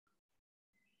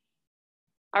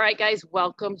All right, guys,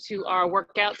 welcome to our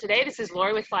workout today. This is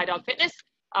Laurie with Fly Dog Fitness.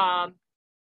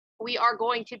 We are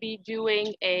going to be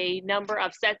doing a number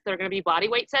of sets that are going to be body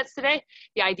weight sets today.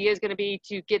 The idea is going to be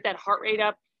to get that heart rate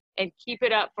up and keep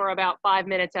it up for about 5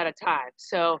 minutes at a time.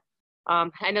 So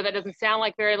I know that doesn't sound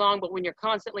like very long, but when you're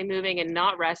constantly moving and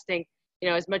not resting,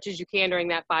 as much as you can during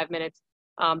that 5 minutes,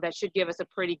 that should give us a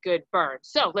pretty good burn.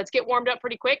 So let's get warmed up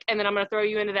pretty quick, and then I'm going to throw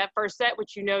you into that first set,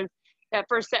 which that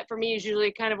first set for me is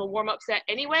usually kind of a warm-up set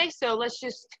anyway. So let's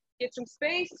just get some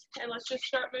space and let's just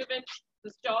start moving.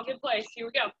 Let's jog in place. Here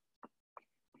we go.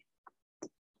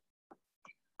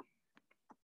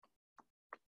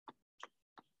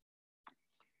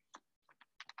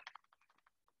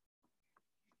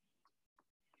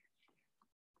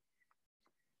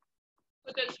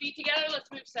 Put those feet together. Let's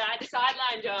move side to side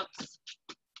line jumps.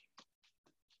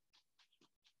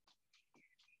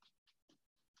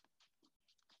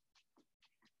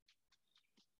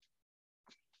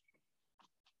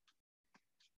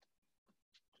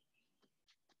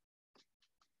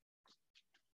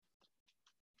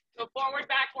 Go forward,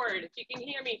 backward. If you can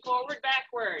hear me, forward,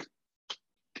 backward.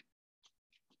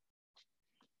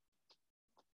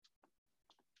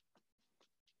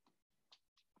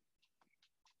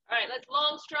 All right, let's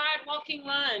long stride, walking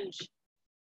lunge.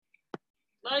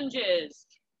 Lunges.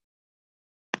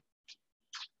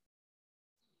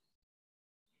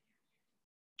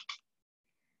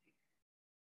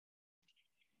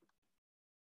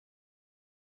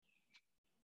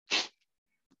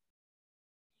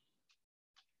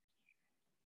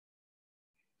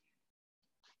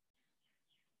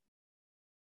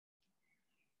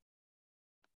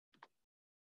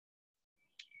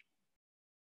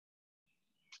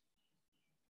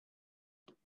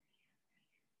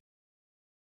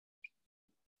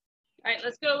 All right,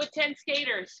 let's go with 10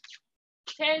 skaters.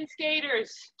 10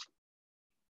 skaters.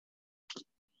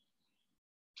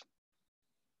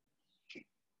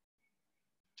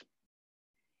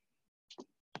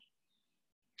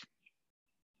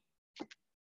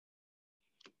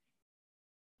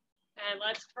 And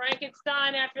let's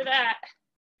Frankenstein after that.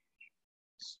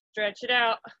 Stretch it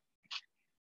out.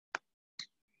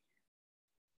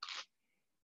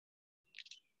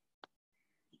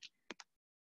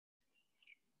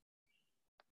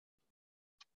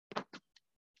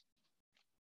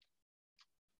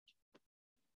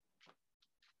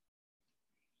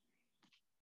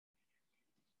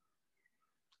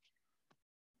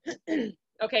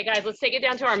 Okay, guys, let's take it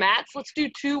down to our mats. Let's do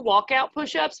 2 walkout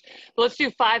push-ups. Let's do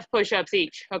 5 push-ups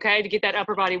each, okay, to get that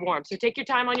upper body warm. So take your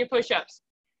time on your push-ups.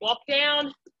 Walk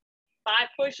down, 5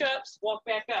 push-ups, walk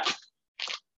back up.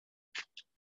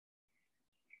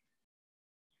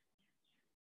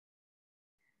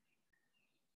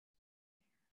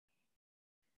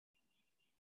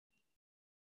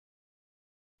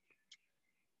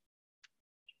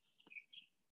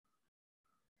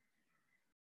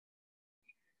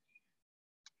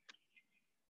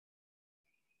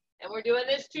 And we're doing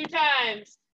this 2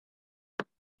 times.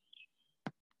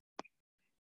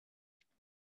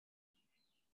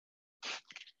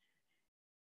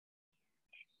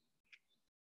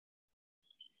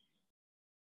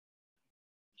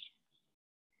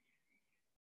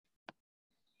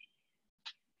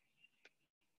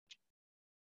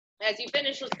 As you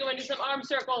finish, let's go into some arm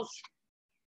circles.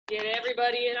 Get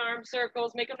everybody in arm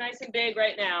circles. Make them nice and big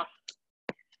right now.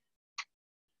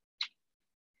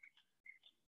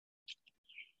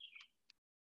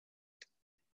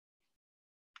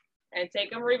 And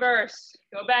take them reverse.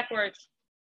 Go backwards.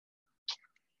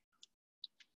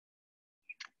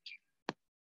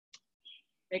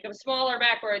 Make them smaller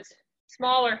backwards.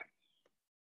 Smaller.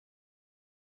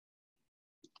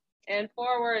 And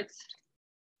forwards.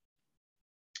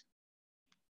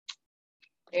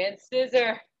 And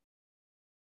scissor.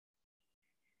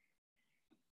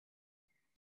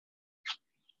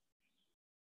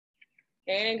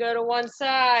 And go to one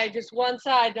side, just one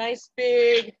side. Nice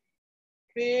big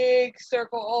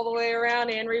circle all the way around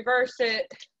and reverse it.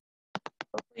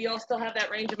 Hopefully y'all still have that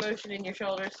range of motion in your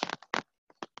shoulders.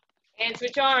 And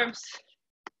switch arms.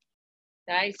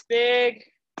 Nice big.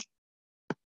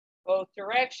 Both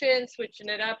directions, switching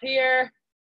it up here.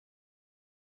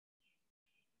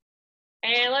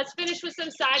 And let's finish with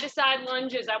some side-to-side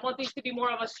lunges. I want these to be more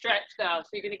of a stretch though. So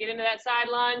you're gonna get into that side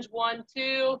lunge, 1,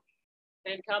 2,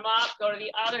 then come up, go to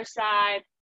the other side,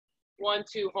 1,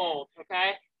 2, hold,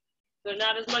 okay? So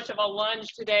not as much of a lunge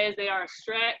today as they are a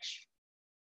stretch.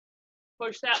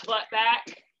 Push that butt back,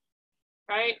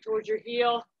 right, towards your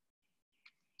heel.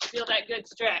 Feel that good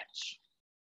stretch.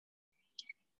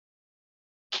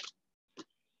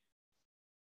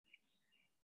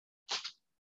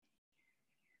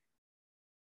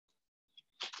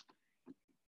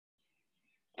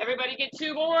 Everybody get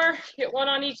 2 more, get 1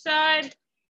 on each side.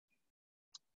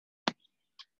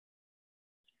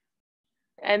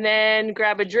 And then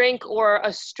grab a drink or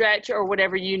a stretch or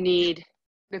whatever you need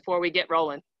before we get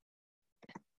rolling.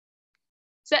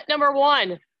 Set number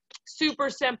 1, super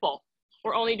simple.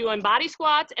 We're only doing body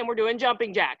squats and we're doing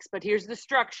jumping jacks, but here's the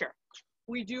structure.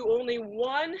 We do only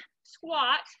 1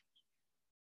 squat,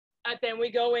 and then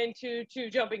we go into 2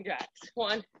 jumping jacks.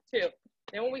 1, 2.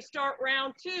 Then when we start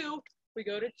round 2, we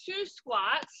go to 2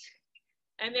 squats,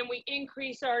 and then we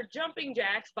increase our jumping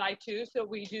jacks by 2, so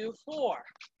we do 4,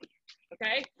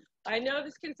 okay? I know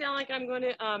this can sound like I'm going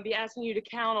to be asking you to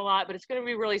count a lot, but it's going to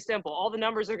be really simple. All the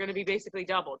numbers are going to be basically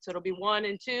doubled. So it'll be 1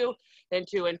 and 2, then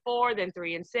 2 and 4, then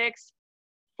 3 and 6,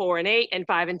 4 and 8, and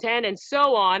 5 and 10, and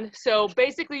so on. So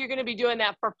basically, you're going to be doing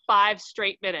that for 5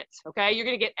 straight minutes, okay? You're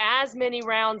going to get as many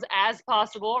rounds as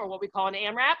possible, or what we call an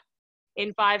AMRAP,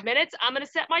 in 5 minutes. I'm going to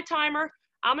set my timer.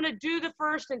 I'm going to do the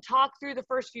first and talk through the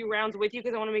first few rounds with you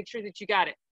because I want to make sure that you got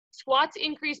it. Squats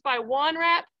increase by 1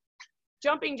 rep.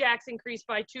 Jumping jacks increase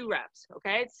by 2 reps,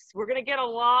 okay? We're gonna get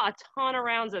a ton of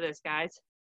rounds of this, guys.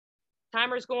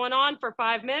 Timer's going on for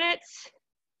 5 minutes.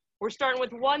 We're starting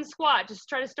with 1 squat. Just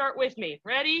try to start with me.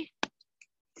 Ready,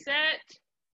 set,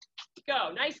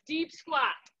 go. Nice deep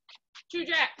squat. 2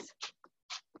 jacks.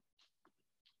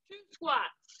 2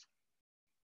 squats.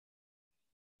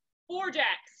 4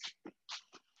 jacks.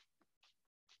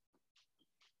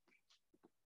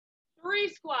 3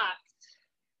 squats.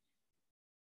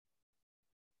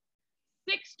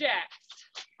 6 jacks.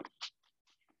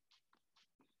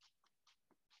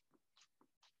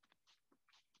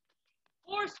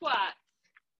 4 squats.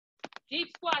 Deep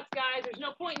squats, guys. There's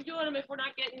no point in doing them if we're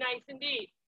not getting nice and deep.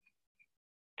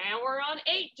 And we're on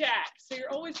 8 jacks. So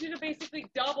you're always going to basically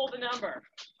double the number.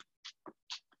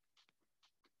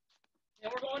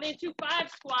 And we're going into 5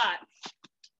 squats.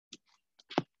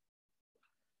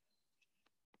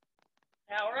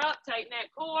 Power up, tighten that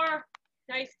core.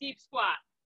 Nice deep squat.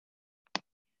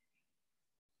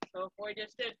 So if we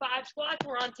just did 5 squats,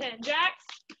 we're on 10 jacks.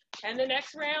 And the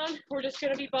next round, we're just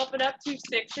going to be bumping up to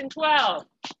 6 and 12,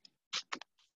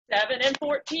 7 and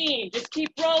 14. Just keep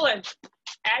rolling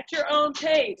at your own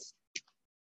pace.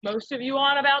 Most of you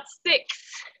on about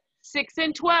 6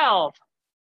 and 12.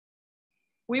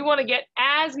 We want to get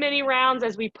as many rounds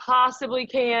as we possibly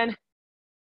can.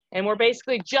 And we're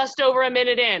basically just over a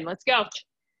minute in. Let's go.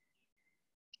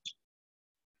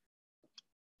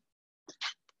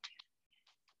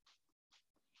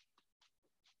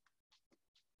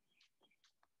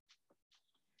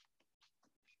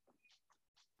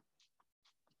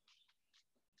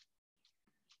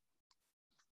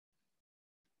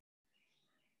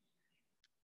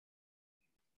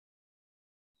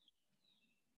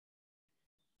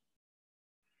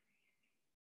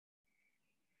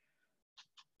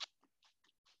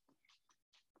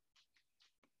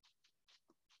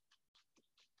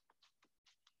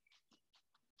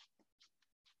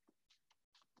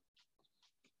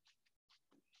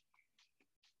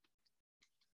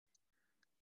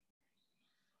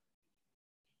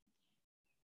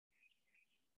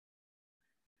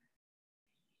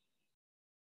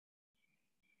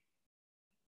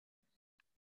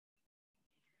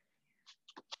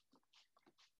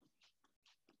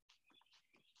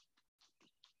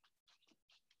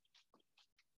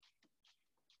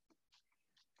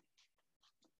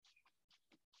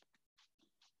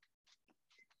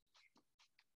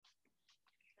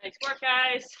 Nice work,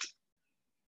 guys.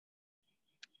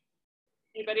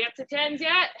 Anybody up to 10s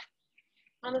yet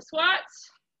on the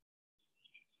squats?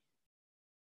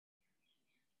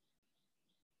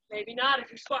 Maybe not if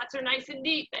your squats are nice and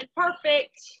deep and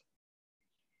perfect.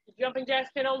 The jumping jacks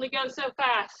can only go so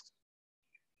fast.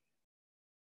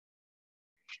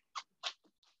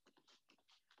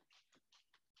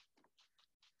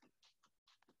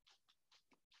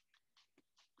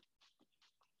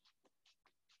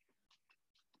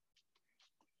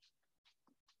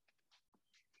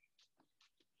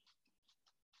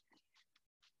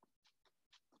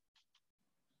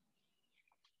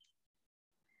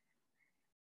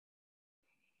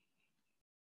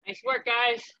 Nice work,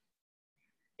 guys.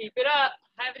 Keep it up.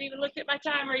 I haven't even looked at my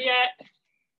timer yet.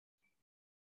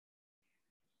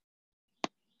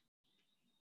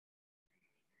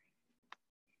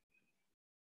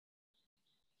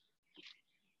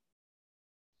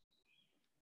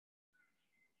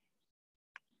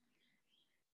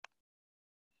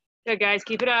 Good, guys.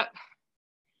 Keep it up.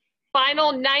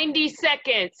 Final 90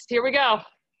 seconds. Here we go.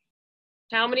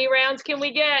 How many rounds can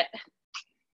we get?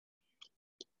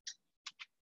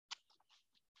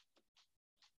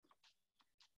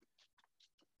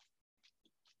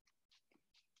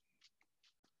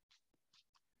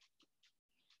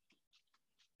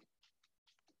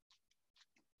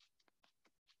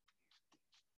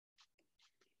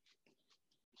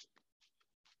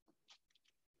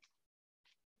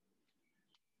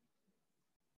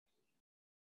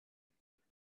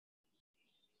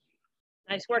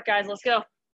 Nice work, guys. Let's go.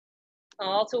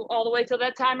 All the way till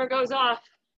that timer goes off.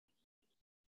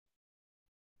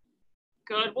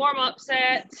 Good warm-up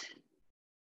set.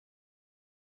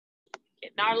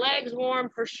 Getting our legs warm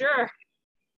for sure.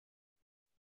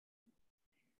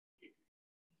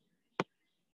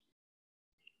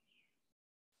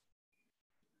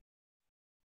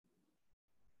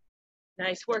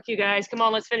 Nice work, you guys. Come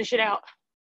on, let's finish it out.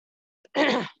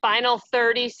 Final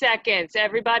 30 seconds.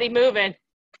 Everybody moving.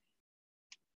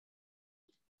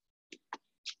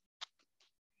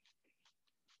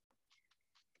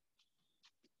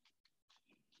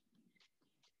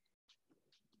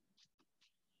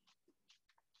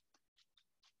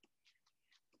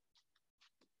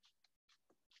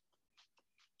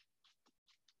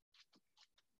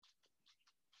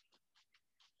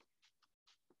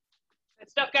 Good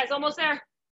stuff, guys. Almost there.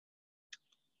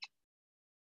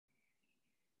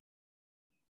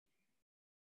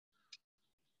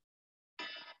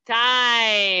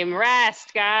 Time.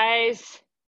 Rest, guys.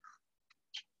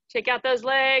 Check out those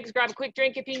legs. Grab a quick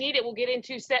drink if you need it. We'll get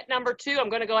into set number 2. I'm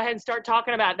going to go ahead and start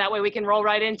talking about it. That way we can roll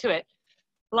right into it.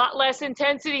 A lot less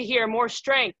intensity here, more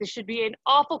strength. This should be an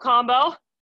awful combo,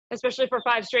 especially for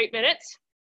 5 straight minutes.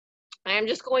 I am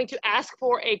just going to ask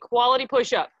for a quality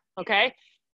push-up, okay?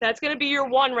 That's going to be your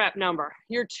 1 rep number.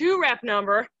 Your 2 rep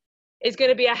number is going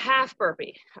to be a half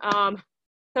burpee. Some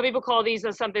people call these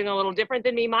something a little different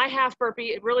than me. My half burpee,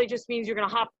 it really just means you're going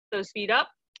to hop those feet up,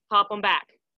 hop them back.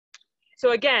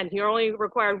 So again, you're only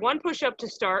required 1 push-up to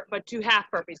start, but 2 half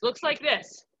burpees. Looks like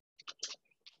this.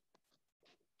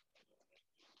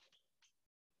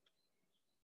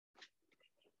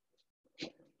 I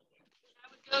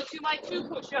would go to my 2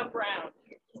 push-up round.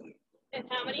 And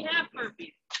how many half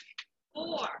burpees?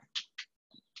 4.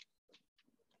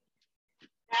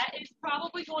 That is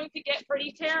probably going to get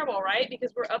pretty terrible, right?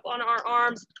 Because we're up on our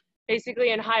arms,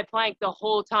 basically in high plank the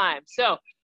whole time. So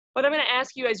what I'm going to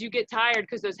ask you as you get tired,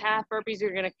 because those half burpees are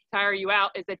going to tire you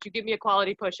out, is that you give me a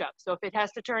quality push-up. So if it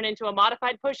has to turn into a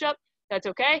modified push-up, that's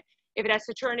okay. If it has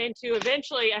to turn into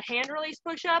eventually a hand release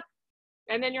push-up,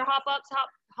 and then your hop-ups,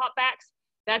 hop-backs,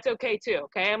 that's okay too,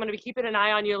 okay? I'm going to be keeping an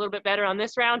eye on you a little bit better on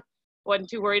this round. Wasn't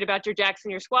too worried about your jacks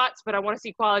and your squats, but I want to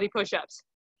see quality push-ups.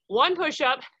 1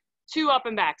 push-up, 2 up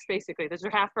and backs, basically. Those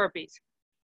are half burpees.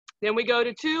 Then we go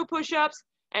to 2 push-ups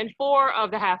and 4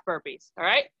 of the half burpees, all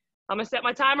right? I'm gonna set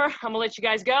my timer. I'm gonna let you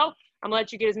guys go. I'm gonna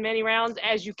let you get as many rounds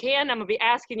as you can. I'm gonna be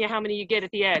asking you how many you get at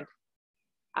the end.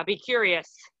 I'll be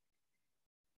curious.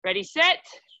 Ready, set,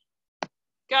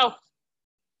 go.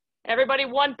 Everybody,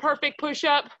 1 perfect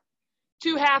push-up,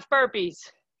 2 half burpees.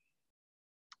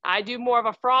 I do more of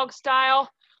a frog style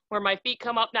where my feet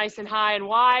come up nice and high and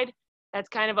wide. That's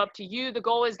kind of up to you. The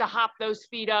goal is to hop those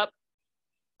feet up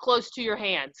close to your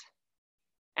hands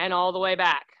and all the way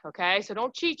back, okay? So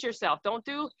don't cheat yourself. Don't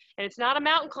do, and it's not a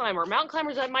mountain climber. Mountain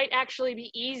climbers, that might actually be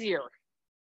easier.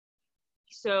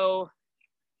 So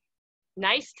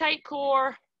nice tight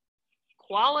core,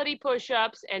 quality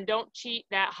push-ups, and don't cheat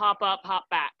that hop up, hop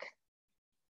back.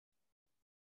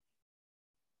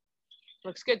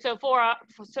 Looks good so far.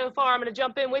 I'm gonna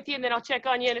jump in with you and then I'll check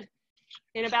on you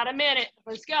in about a minute.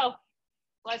 Let's go.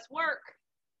 Let's work.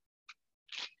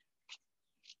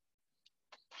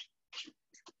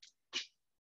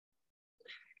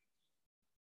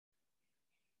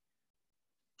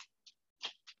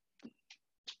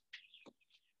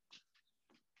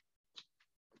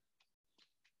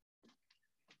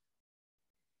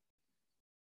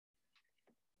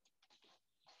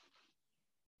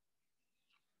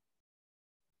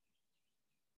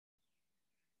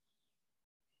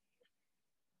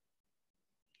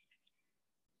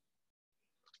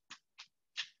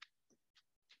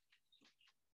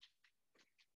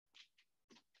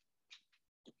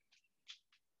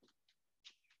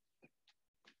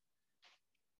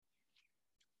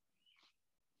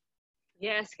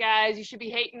 Yes, guys, you should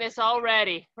be hating this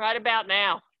already, right about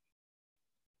now.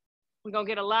 We're gonna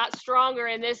get a lot stronger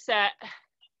in this set.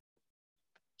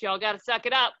 Y'all gotta suck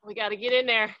it up. We gotta get in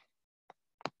there.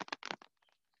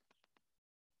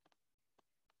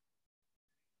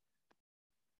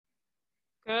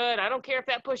 Good, I don't care if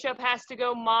that push-up has to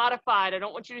go modified. I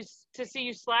don't want you to see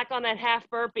you slack on that half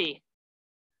burpee.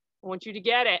 I want you to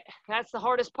get it. That's the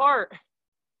hardest part.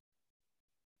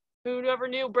 Who ever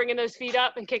knew bringing those feet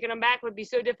up and kicking them back would be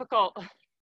so difficult?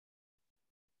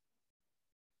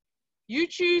 You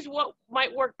choose what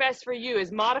might work best for you.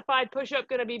 Is modified push-up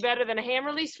going to be better than a hand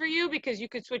release for you? Because you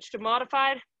could switch to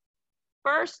modified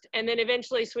first and then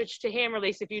eventually switch to hand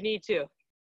release if you need to.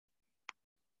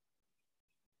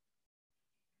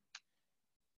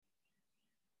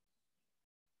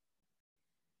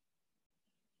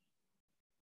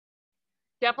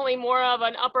 Definitely more of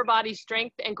an upper body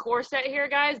strength and core set here,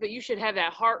 guys, but you should have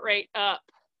that heart rate up.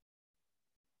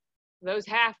 Those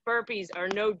half burpees are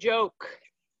no joke.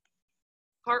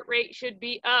 Heart rate should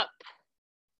be up.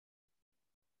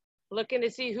 Looking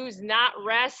to see who's not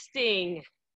resting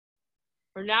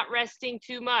or not resting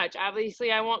too much.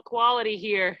 Obviously, I want quality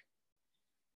here.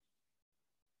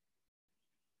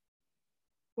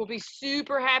 We'll be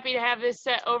super happy to have this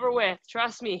set over with.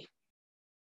 Trust me.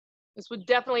 This would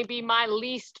definitely be my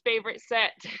least favorite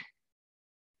set.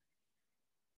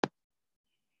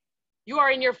 You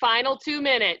are in your final 2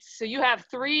 minutes. So you have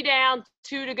 3 down,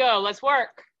 2 to go. Let's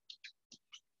work.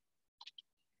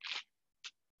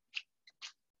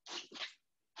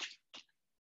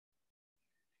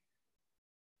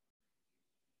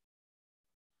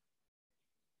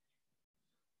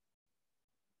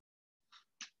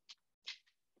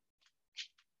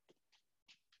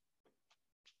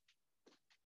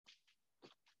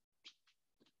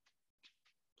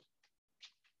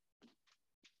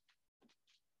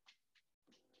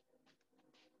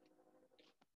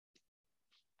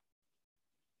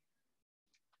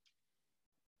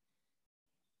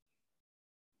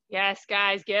 Yes,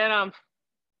 guys, get them.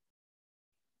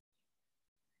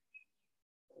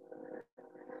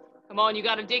 Come on, you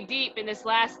got to dig deep in this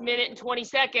last minute and 20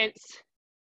 seconds.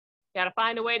 Got to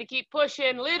find a way to keep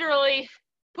pushing, literally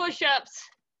push-ups.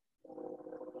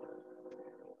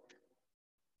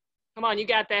 Come on, you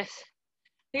got this.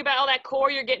 Think about all that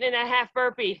core you're getting in that half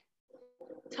burpee.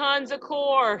 Tons of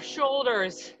core,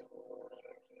 shoulders.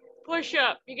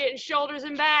 Push-up, you're getting shoulders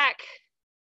and back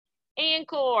and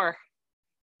core.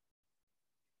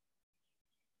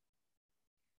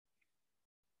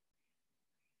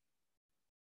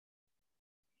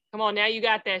 Come on, now you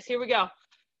got this. Here we go.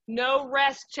 No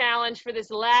rest challenge for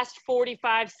this last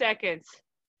 45 seconds.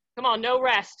 Come on, no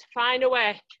rest. Find a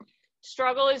way.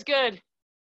 Struggle is good.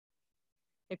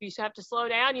 If you have to slow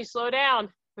down, you slow down,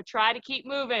 but try to keep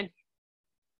moving.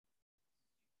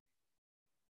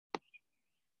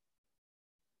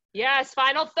 Yes,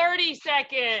 final 30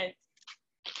 seconds.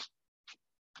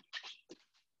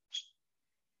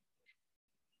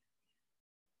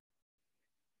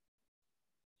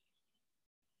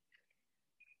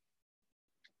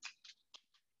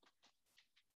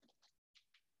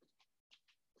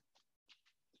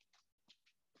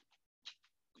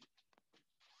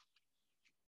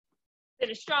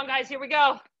 Finish strong, guys. Here we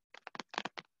go.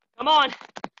 Come on.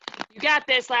 You got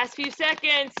this. Last few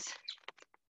seconds.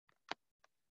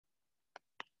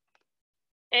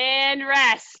 And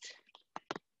rest.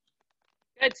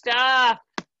 Good stuff.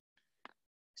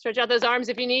 Stretch out those arms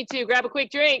if you need to. Grab a quick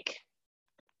drink.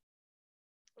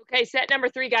 Okay, set number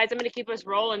 3, guys. I'm going to keep us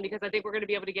rolling because I think we're going to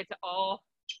be able to get to all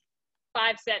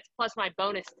 5 sets plus my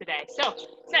bonus today. So,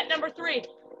 set number 3,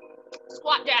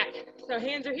 squat jack. So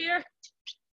hands are here.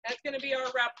 That's going to be our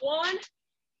rep 1.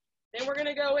 Then we're going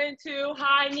to go into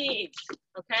high knees,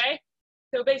 okay?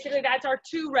 So basically that's our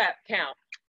 2 rep count.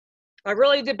 I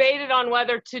really debated on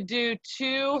whether to do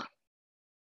 2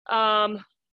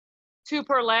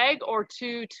 per leg or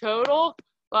 2 total,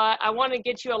 but I want to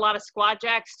get you a lot of squat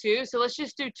jacks too. So let's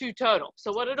just do 2 total.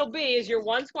 So what it'll be is your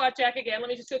 1 squat jack again. Let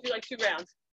me just go through like 2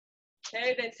 rounds.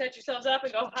 Okay, then set yourselves up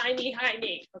and go high knee,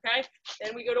 okay?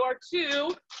 Then we go to our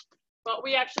 2, but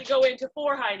we actually go into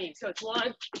 4 high knees. So it's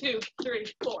 1, 2, 3,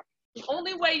 4. The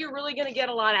only way you're really going to get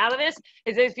a lot out of this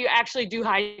is if you actually do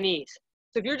high knees.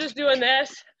 So if you're just doing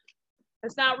this,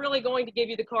 it's not really going to give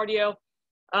you the cardio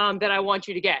that I want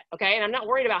you to get, okay? And I'm not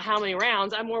worried about how many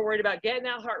rounds. I'm more worried about getting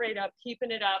that heart rate up,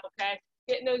 keeping it up, okay?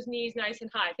 Getting those knees nice and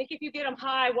high. I think if you get them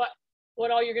high,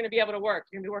 what all you're going to be able to work?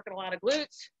 You're going to be working a lot of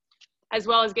glutes as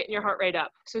well as getting your heart rate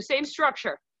up. So same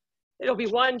structure. It'll be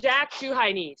 1 jack, 2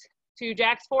 high knees, 2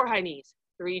 jacks, 4 high knees,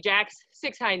 3 jacks,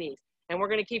 6 high knees. And we're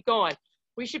going to keep going.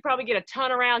 We should probably get a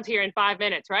ton of rounds here in 5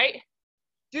 minutes, right?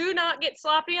 Do not get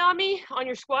sloppy on me on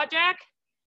your squat jack.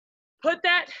 Put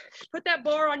that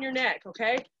bar on your neck,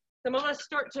 okay? Some of us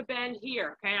start to bend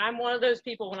here, okay? I'm one of those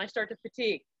people when I start to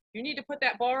fatigue. You need to put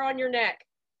that bar on your neck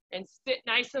and sit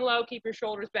nice and low, keep your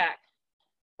shoulders back.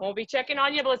 We'll be checking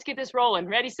on you, but let's get this rolling.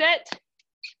 Ready, set,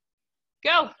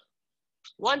 go.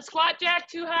 1 squat jack,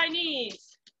 2 high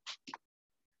knees.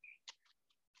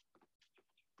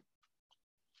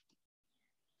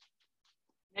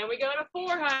 Then we go to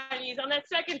 4 high knees on that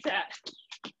second set.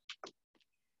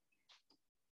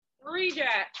 3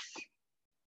 jacks.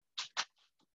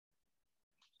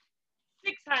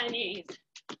 6 high knees.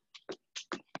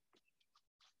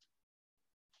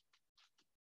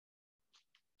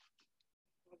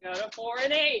 We'll go to 4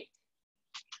 and 8.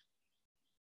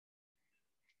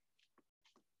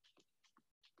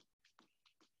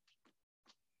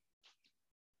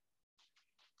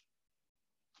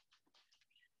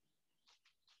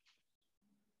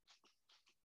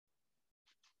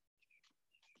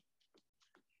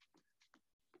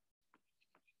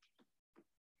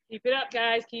 Keep it up,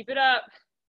 guys, keep it up.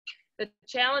 The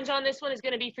challenge on this one is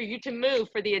going to be for you to move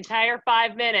for the entire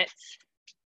 5 minutes.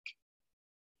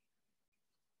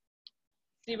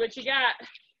 See what you got.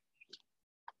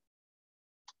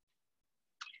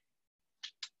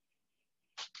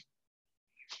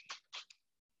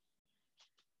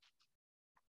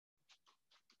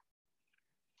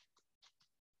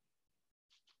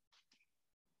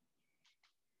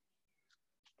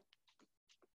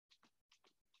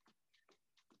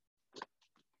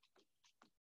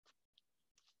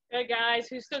 Good, guys,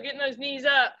 who's still getting those knees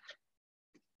up?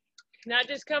 Not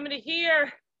just coming to here,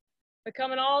 but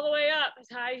coming all the way up as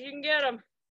high as you can get them.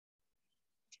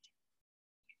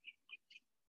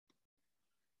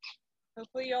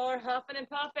 Hopefully y'all are huffing and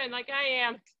puffing like I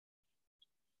am.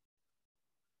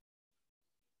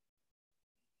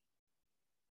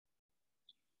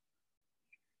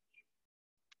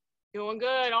 Doing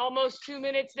good, almost 2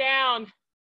 minutes down.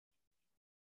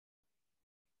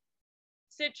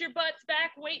 Sit your butts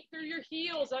back, weight through your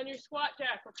heels on your squat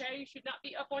jack, okay? You should not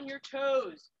be up on your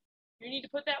toes. You need to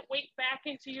put that weight back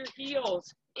into your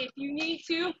heels. If you need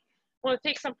to, want to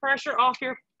take some pressure off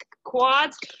your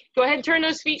quads, go ahead and turn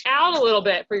those feet out a little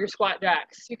bit for your squat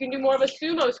jacks. You can do more of a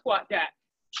sumo squat jack.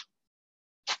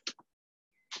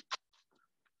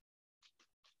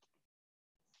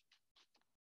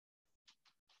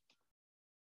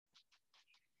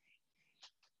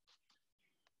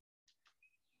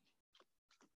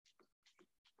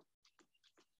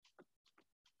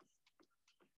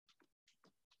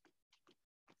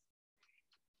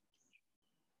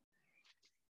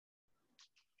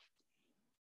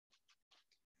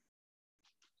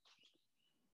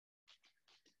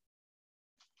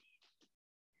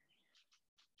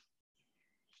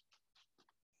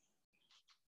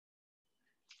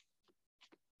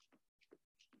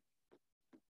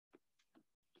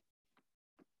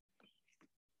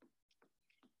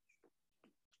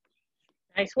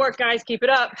 Nice work, guys. Keep it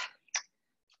up.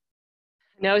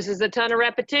 I know this is a ton of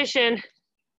repetition.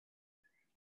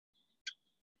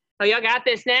 Oh, y'all got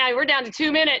this now. We're down to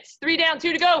 2 minutes. 3 down,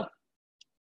 2 to go.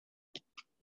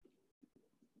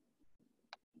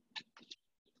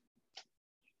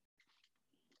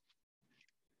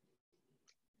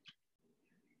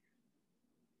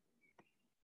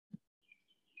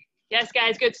 Yes,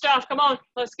 guys, good stuff. Come on,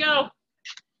 let's go.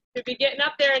 Should be getting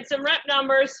up there in some rep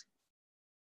numbers.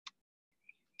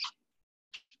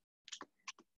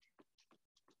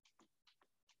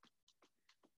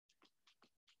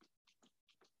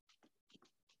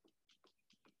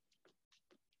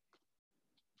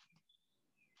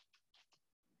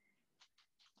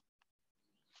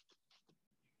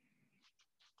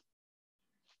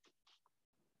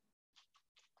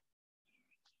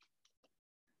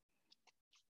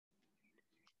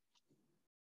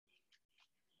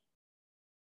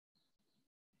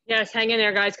 Yes, hang in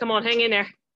there, guys. Come on, hang in there.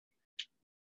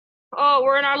 Oh,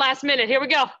 we're in our last minute. Here we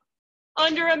go.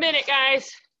 Under a minute, guys.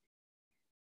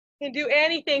 Can do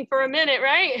anything for a minute,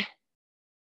 right?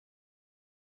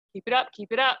 Keep it up,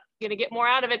 keep it up. You're gonna get more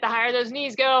out of it the higher those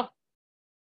knees go.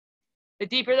 The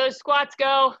deeper those squats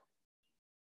go.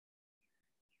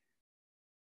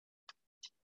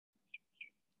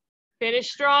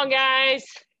 Finish strong, guys.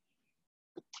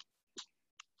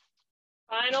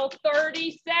 Final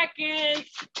 30 seconds.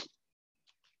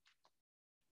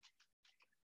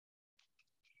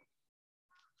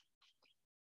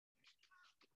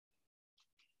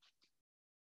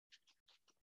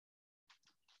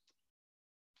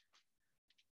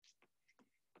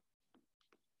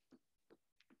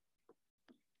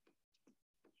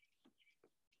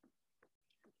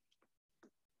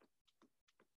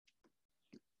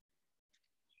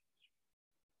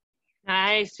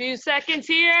 Nice, few seconds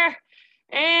here.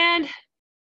 And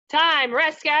time,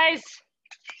 rest, guys.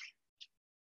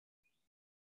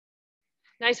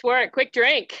 Nice work, quick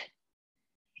drink.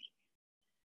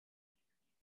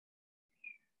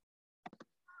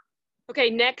 Okay,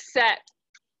 next set.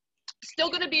 Still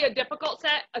gonna be a difficult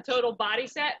set, a total body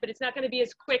set, but it's not gonna be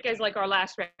as quick as like our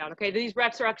last round, okay? These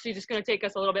reps are actually just gonna take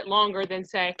us a little bit longer than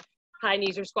say high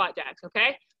knees or squat jacks,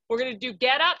 okay? We're gonna do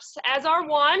get-ups as our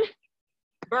 1,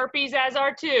 burpees as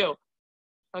our 2,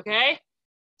 okay?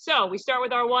 So we start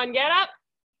with our 1 get-up,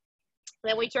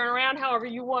 then we turn around however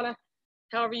you wanna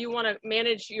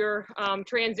manage your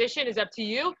transition is up to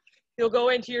you. You'll go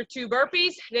into your 2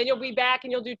 burpees, then you'll be back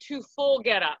and you'll do 2 full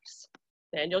get-ups.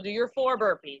 Then you'll do your 4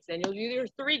 burpees. Then you'll do your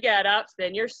 3 get-ups,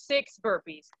 then your 6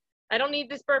 burpees. I don't need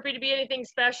this burpee to be anything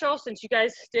special since you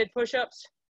guys did push-ups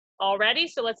already.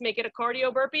 So let's make it a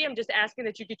cardio burpee. I'm just asking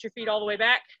that you get your feet all the way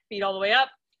back, feet all the way up.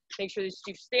 Make sure that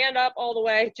you stand up all the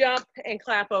way, jump, and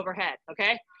clap overhead,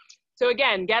 okay? So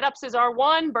again, get-ups is our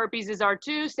 1, burpees is our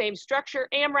 2, same structure,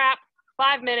 AMRAP,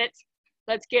 5 minutes.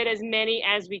 Let's get as many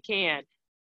as we can.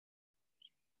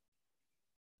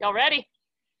 Y'all ready?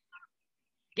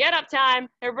 Get up time.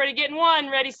 Everybody getting 1,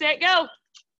 ready, set, go.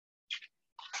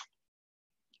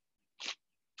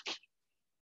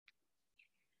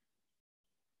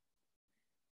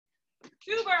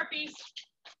 2 burpees.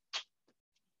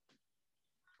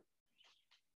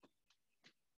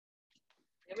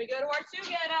 Then we go to our 2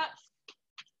 get-ups.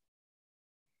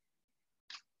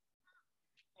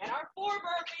 And our 4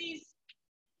 burpees.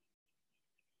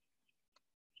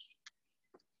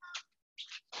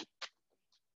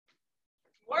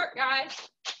 Work, guys.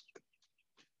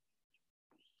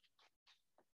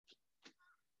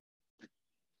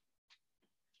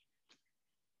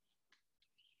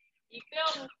 Keep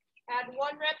building. Add 1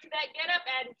 rep to that get up,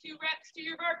 add 2 reps to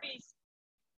your burpees.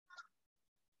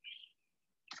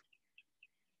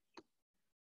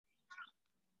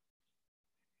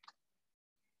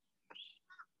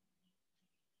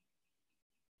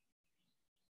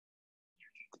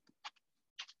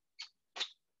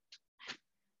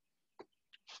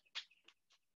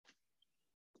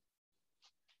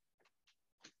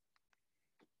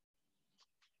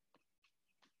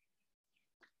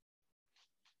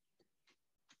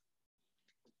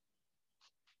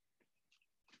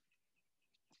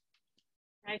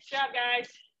 Nice job, guys.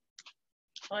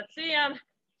 Let's see them.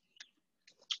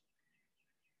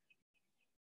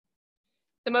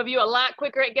 Some of you a lot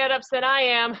quicker at get-ups than I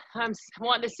am. I'm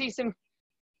wanting to see some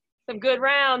good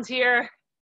rounds here.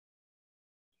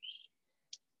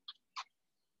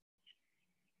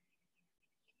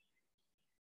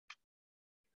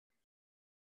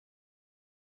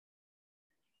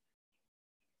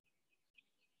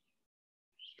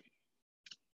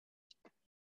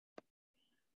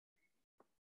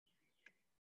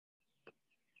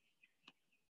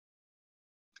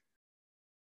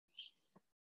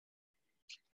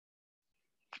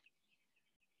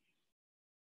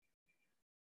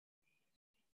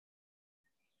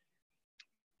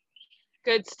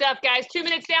 Good stuff, guys. 2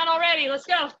 minutes down already. Let's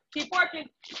go. Keep working.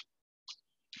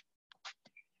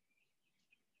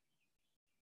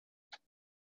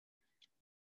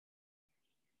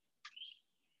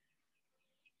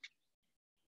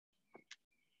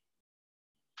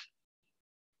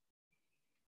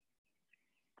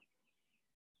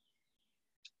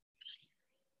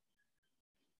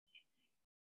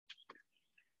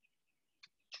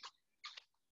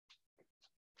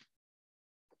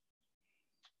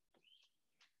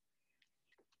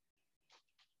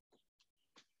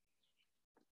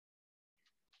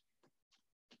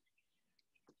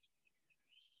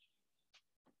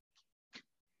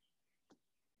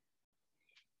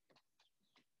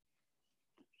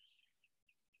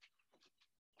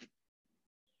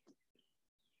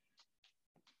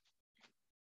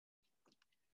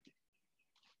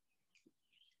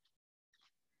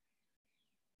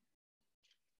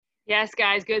 Yes,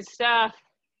 guys, good stuff.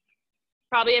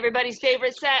 Probably everybody's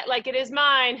favorite set, like it is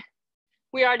mine.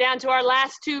 We are down to our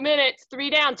last 2 minutes. 3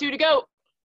 down, 2 to go.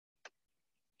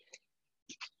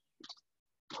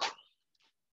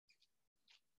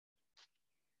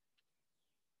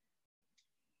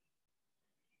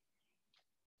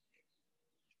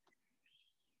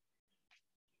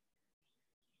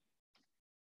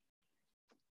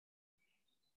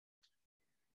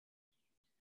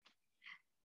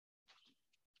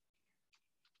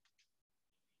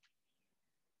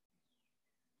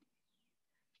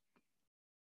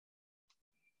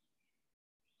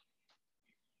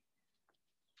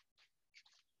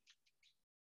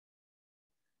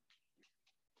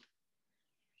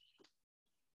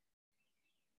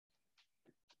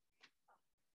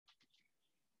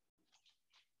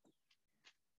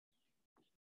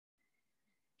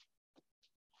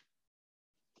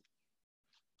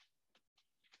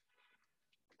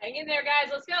 Hang in there,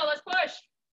 guys. Let's go. Let's push.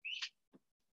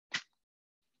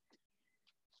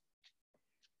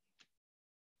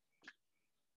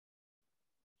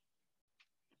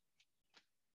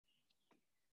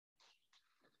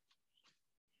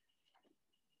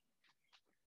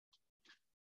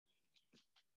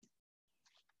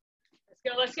 Let's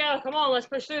go. Let's go. Come on. Let's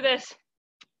push through this.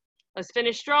 Let's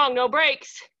finish strong. No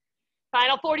breaks.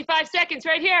 Final 45 seconds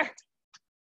right here.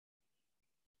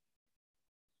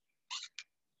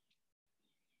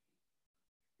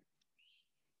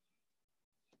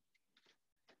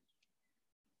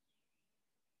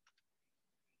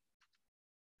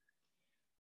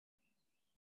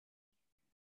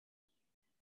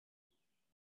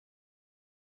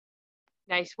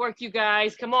 Nice work, you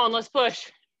guys. Come on, let's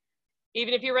push.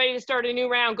 Even if you're ready to start a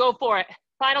new round, go for it.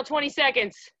 Final 20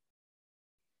 seconds.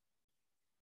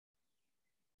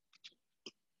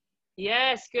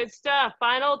 Yes, good stuff.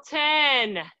 Final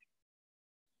 10.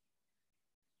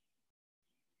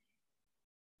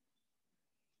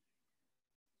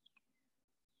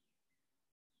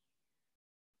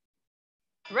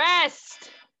 Rest.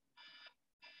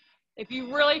 If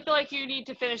you really feel like you need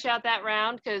to finish out that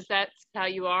round, because that's how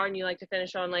you are and you like to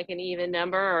finish on like an even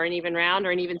number or an even round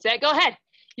or an even set, go ahead.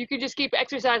 You can just keep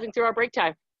exercising through our break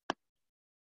time.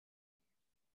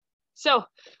 So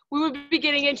we would be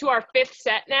getting into our 5th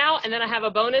set now, and then I have a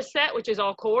bonus set, which is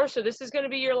all core. So this is going to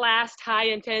be your last high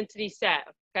intensity set,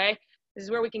 okay? This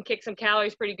is where we can kick some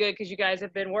calories pretty good because you guys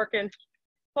have been working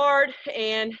hard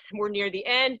and we're near the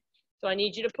end. So I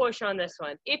need you to push on this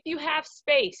one. If you have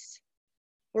space,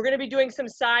 we're going to be doing some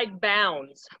side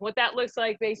bounds. What that looks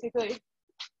like basically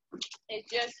is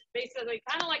just basically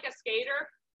kind of like a skater.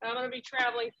 I'm going to be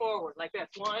traveling forward like this.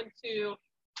 1, 2,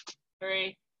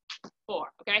 3, 4.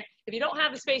 Okay. If you don't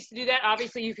have the space to do that,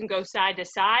 obviously you can go side to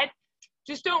side.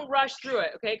 Just don't rush through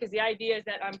it. Okay. Because the idea is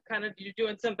that you're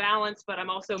doing some balance, but I'm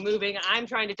also moving. I'm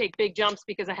trying to take big jumps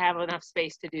because I have enough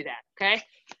space to do that. Okay.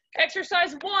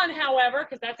 Exercise 1, however,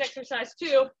 because that's exercise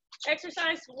 2.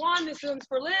 Exercise 1, this one's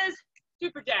for Liz.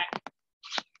 Super jack.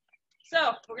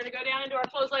 So we're going to go down into our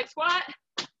closed leg squat,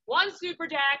 1 super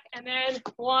jack, and then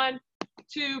 1,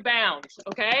 2 bounds,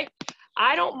 okay?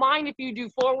 I don't mind if you do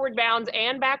forward bounds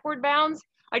and backward bounds.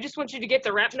 I just want you to get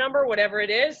the rep number, whatever it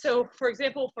is. So for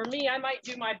example, for me, I might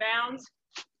do my bounds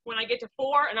when I get to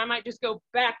 4, and I might just go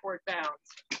backward bounds,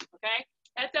 okay?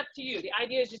 That's up to you. The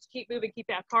idea is just to keep moving, keep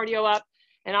that cardio up.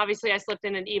 And obviously I slipped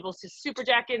in an evil super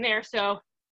jack in there, so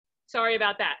sorry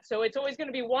about that. So it's always going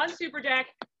to be 1 super jack,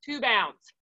 2 bounds.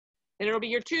 And it'll be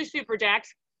your 2 super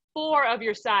jacks, 4 of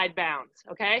your side bounds,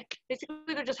 okay? Basically,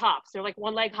 they're just hops. They're like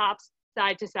 1 leg hops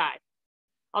side to side.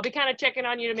 I'll be kind of checking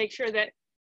on you to make sure that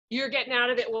you're getting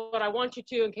out of it what I want you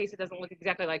to in case it doesn't look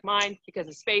exactly like mine because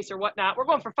of space or whatnot. We're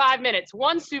going for 5 minutes.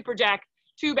 1 super jack,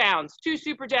 2 bounds. 2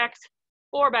 super jacks,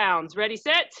 4 bounds. Ready,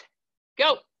 set,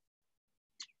 go.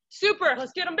 Super.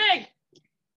 Let's get them big.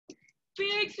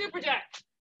 Big super jack.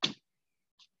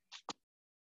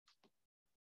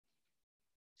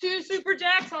 2 super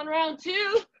jacks on round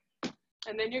 2,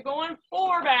 and then you're going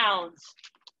 4 bounds.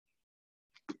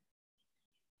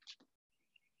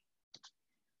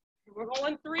 We're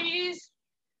going 3s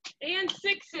and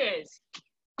 6s.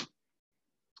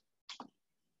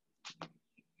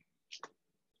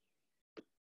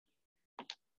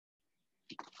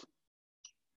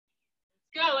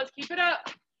 Let's go, let's keep it up.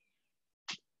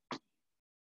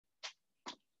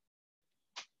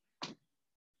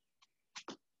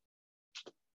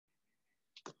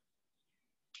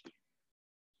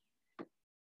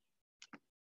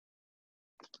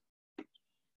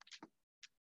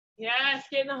 Yes,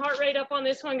 getting the heart rate up on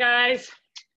this one, guys.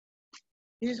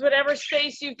 Use whatever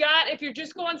space you've got. If you're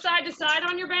just going side to side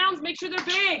on your bounds, make sure they're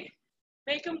big.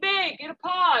 Make them big, get a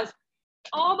pause.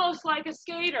 Almost like a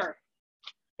skater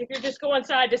if you're just going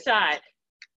side to side.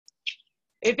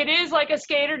 If it is like a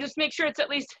skater, just make sure it's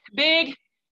at least big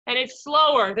and it's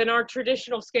slower than our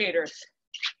traditional skaters.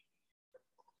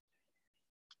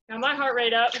 Got my heart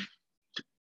rate up.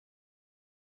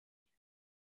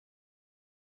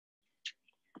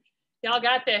 Y'all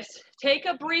got this. Take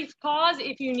a brief pause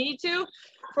if you need to.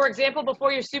 For example,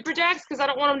 before your super jacks, because I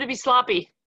don't want them to be sloppy.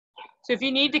 So if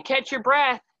you need to catch your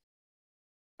breath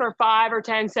for 5 or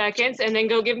 10 seconds and then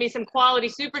go give me some quality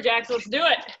super jacks, let's do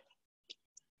it.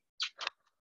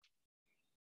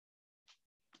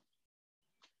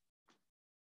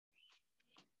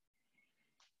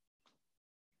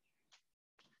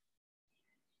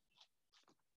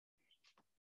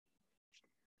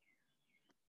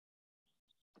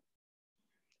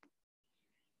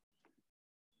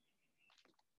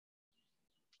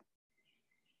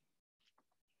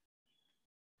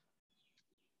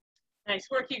 Nice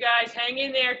work, you guys. Hang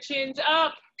in there, chins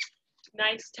up.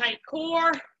 Nice tight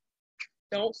core.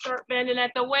 Don't start bending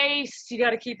at the waist. You got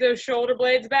to keep those shoulder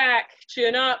blades back.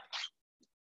 Chin up.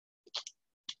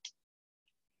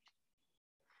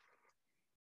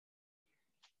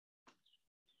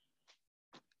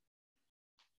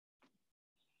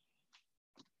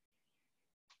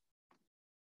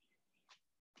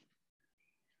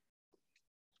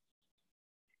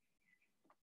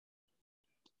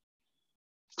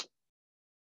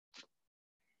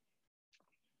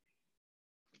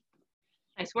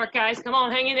 Nice work, guys. Come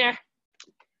on, hang in there.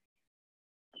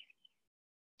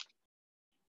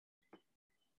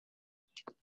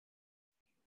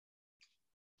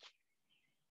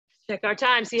 Check our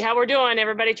time, see how we're doing.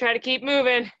 Everybody try to keep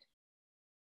moving.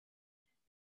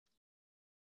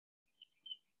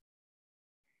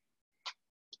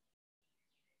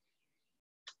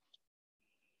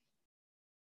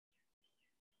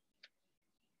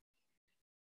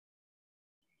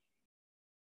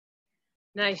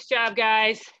 Nice job,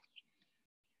 guys.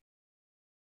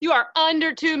 You are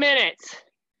under 2 minutes.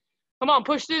 Come on,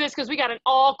 push through this because we got an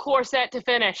all core set to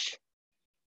finish.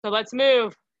 So let's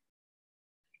move.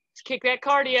 Let's kick that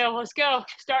cardio. Let's go.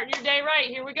 Starting your day right.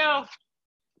 Here we go.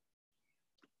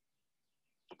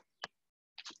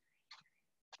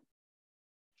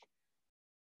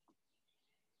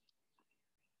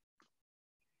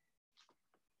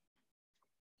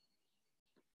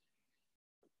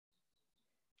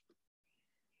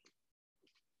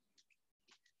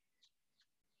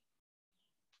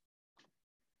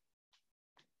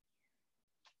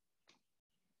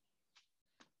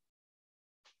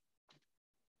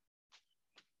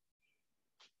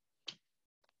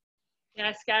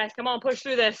 Yes, guys, come on, push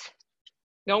through this.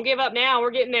 Don't give up now.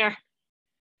 We're getting there.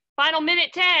 Final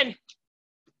minute 10.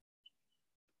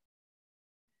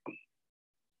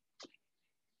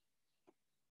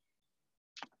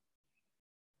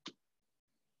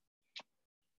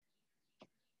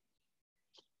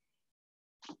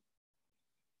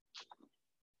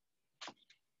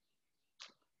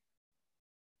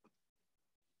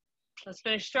 Let's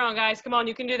finish strong, guys. Come on,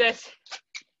 you can do this.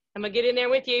 I'm going to get in there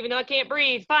with you, even though I can't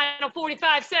breathe. Final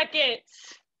 45 seconds.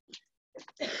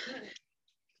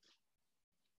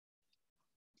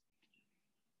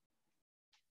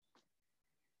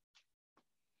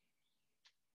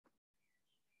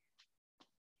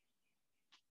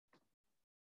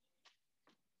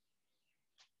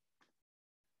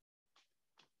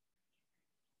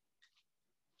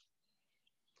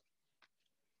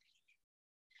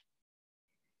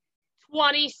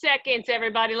 20 seconds,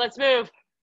 everybody. Let's move.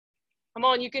 Come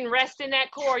on, you can rest in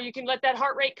that core. You can let that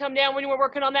heart rate come down when we're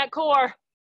working on that core.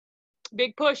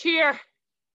 Big push here.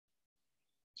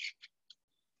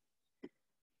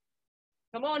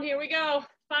 Come on, here we go.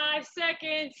 5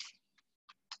 seconds.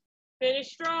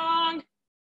 Finish strong.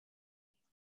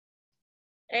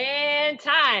 And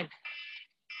time.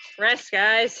 Rest,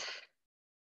 guys.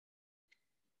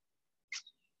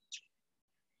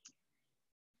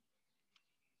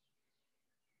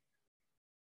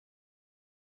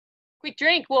 Quick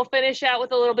drink. We'll finish out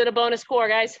with a little bit of bonus core,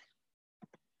 guys.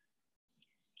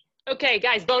 Okay,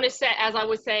 guys, bonus set, as I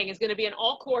was saying, is going to be an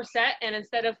all core set. And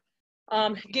instead of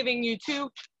giving you 2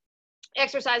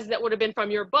 exercises that would have been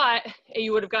from your butt,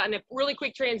 you would have gotten a really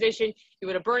quick transition. You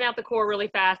would have burned out the core really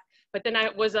fast. But then I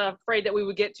was afraid that we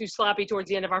would get too sloppy towards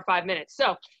the end of our 5 minutes.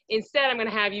 So instead, I'm going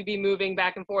to have you be moving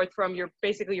back and forth from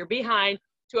basically your behind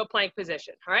to a plank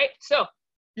position. All right. So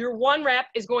your 1 rep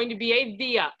is going to be a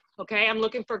V up. Okay. I'm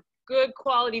looking for good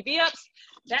quality V ups.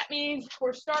 That means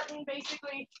we're starting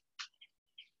basically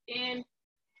in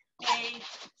a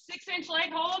 6-inch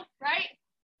leg hold, right?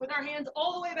 With our hands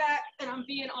all the way back, and I'm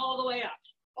V'ing all the way up,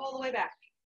 all the way back.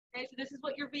 Okay, so this is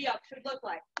what your V up should look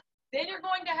like. Then you're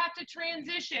going to have to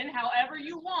transition however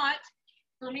you want.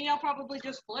 For me, I'll probably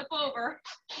just flip over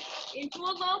into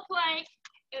a low plank,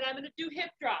 and I'm going to do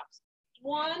hip drops.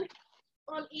 1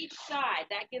 on each side.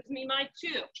 That gives me my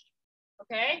 2.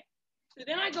 Okay? So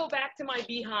then I go back to my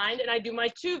behind, and I do my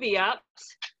 2 V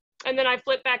ups. And then I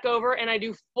flip back over and I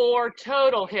do 4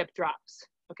 total hip drops,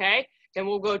 okay? Then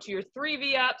we'll go to your 3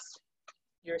 V-ups,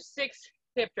 your 6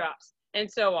 hip drops,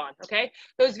 and so on, okay?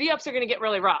 Those V-ups are gonna get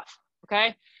really rough,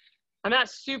 okay? I'm not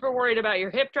super worried about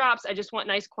your hip drops. I just want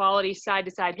nice quality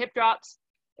side-to-side hip drops.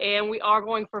 And we are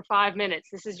going for 5 minutes.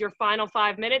 This is your final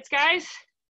 5 minutes, guys.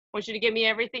 I want you to give me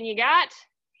everything you got.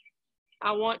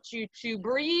 I want you to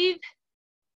breathe.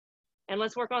 And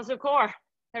let's work on some core.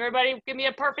 Everybody, give me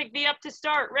a perfect V up to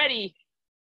start. Ready,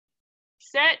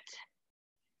 set,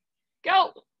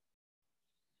 go.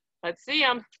 Let's see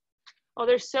them. Oh,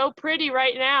 they're so pretty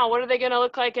right now. What are they going to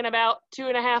look like in about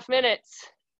 2.5 minutes?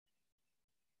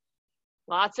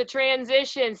 Lots of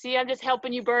transition. See, I'm just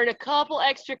helping you burn a couple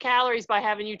extra calories by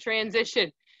having you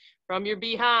transition from your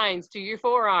behinds to your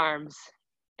forearms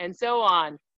and so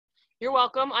on. You're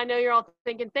welcome. I know you're all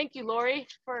thinking, thank you, Laurie,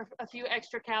 for a few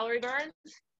extra calorie burns.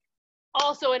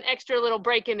 Also an extra little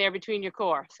break in there between your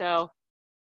core. So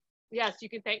yes, you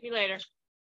can thank me later.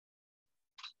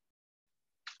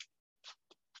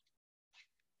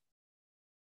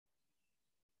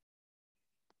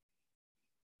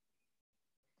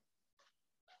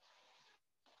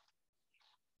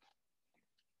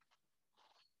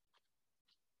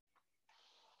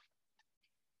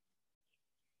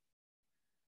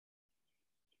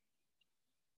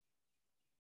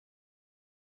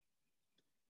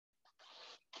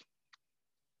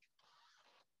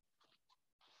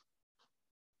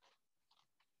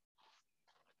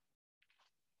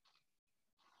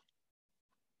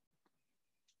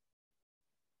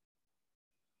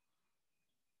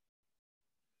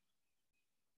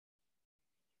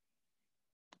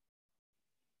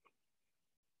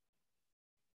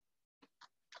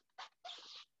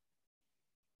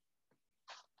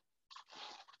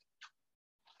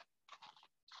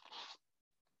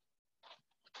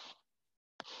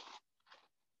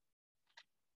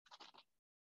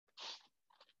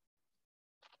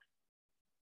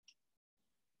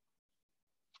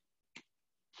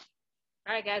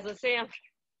 All right, guys, let's see them.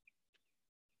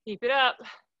 Keep it up.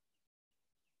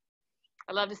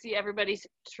 I love to see everybody's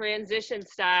transition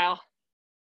style.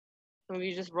 Some of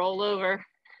you just roll over.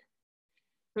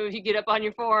 Some of you get up on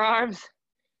your forearms.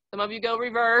 Some of you go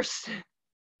reverse.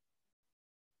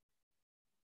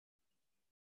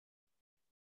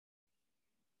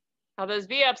 How those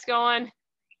V-ups going?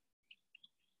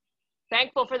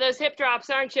 Thankful for those hip drops,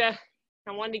 aren't you?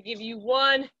 I wanted to give you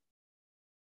one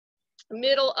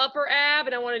middle upper ab,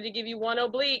 and I wanted to give you one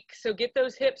oblique. So get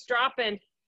those hips dropping. You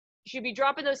should be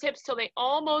dropping those hips till they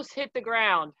almost hit the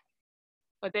ground,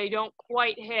 but they don't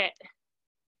quite hit.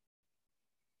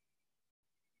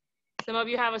 Some of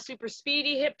you have a super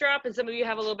speedy hip drop, and some of you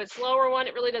have a little bit slower one.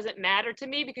 It really doesn't matter to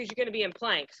me because you're going to be in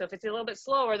plank. So if it's a little bit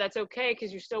slower, that's okay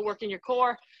because you're still working your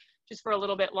core just for a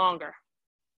little bit longer.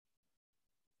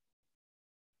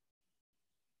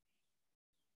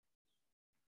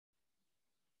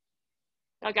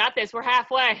 I got this. We're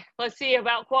halfway. Let's see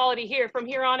about quality here from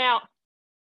here on out.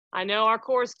 I know our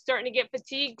core is starting to get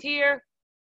fatigued here.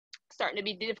 Starting to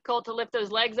be difficult to lift those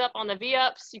legs up on the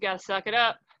V-ups. You got to suck it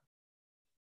up.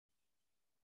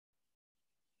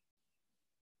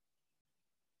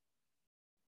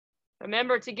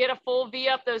 Remember to get a full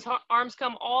V-up, those arms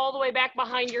come all the way back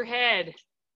behind your head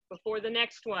before the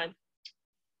next one.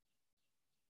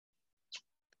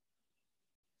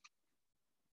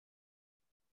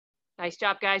 Nice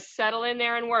job, guys. Settle in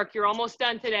there and work. You're almost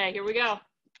done today. Here we go.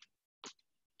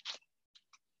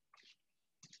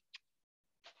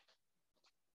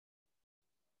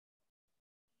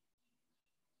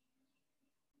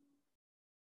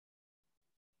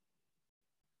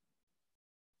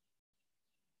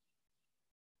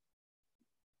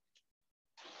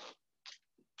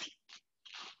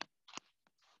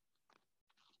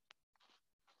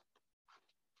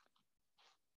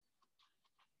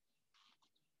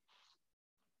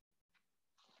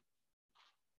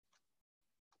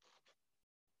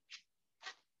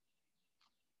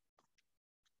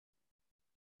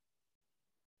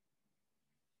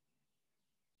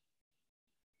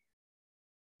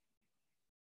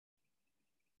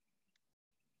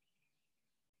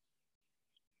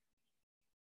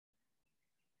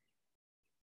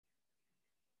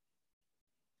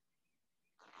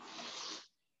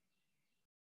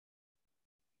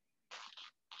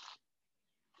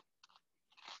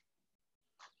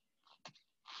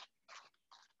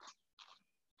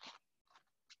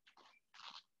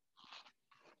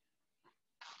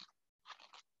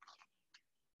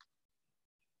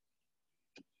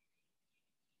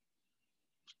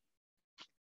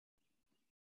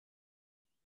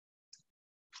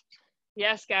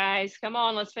 Yes, guys, come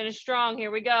on, let's finish strong.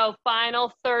 Here we go.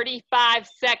 Final 35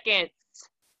 seconds.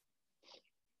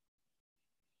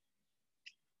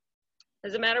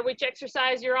 Doesn't matter which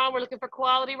exercise you're on, we're looking for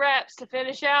quality reps to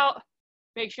finish out.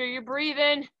 Make sure you're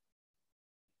breathing.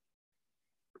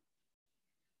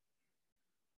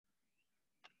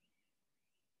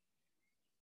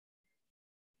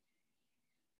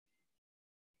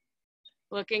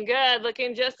 Looking good,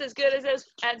 looking just as good as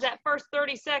that first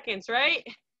 30 seconds, right?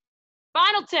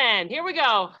 Final 10, here we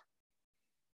go.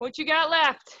 What you got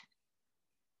left?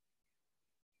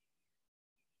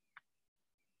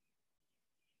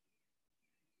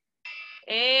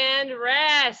 And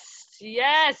rest.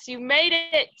 Yes, you made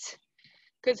it.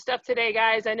 Good stuff today,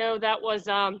 guys. I know that was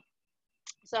some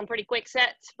pretty quick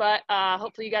sets, but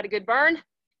hopefully you got a good burn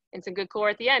and some good core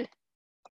at the end.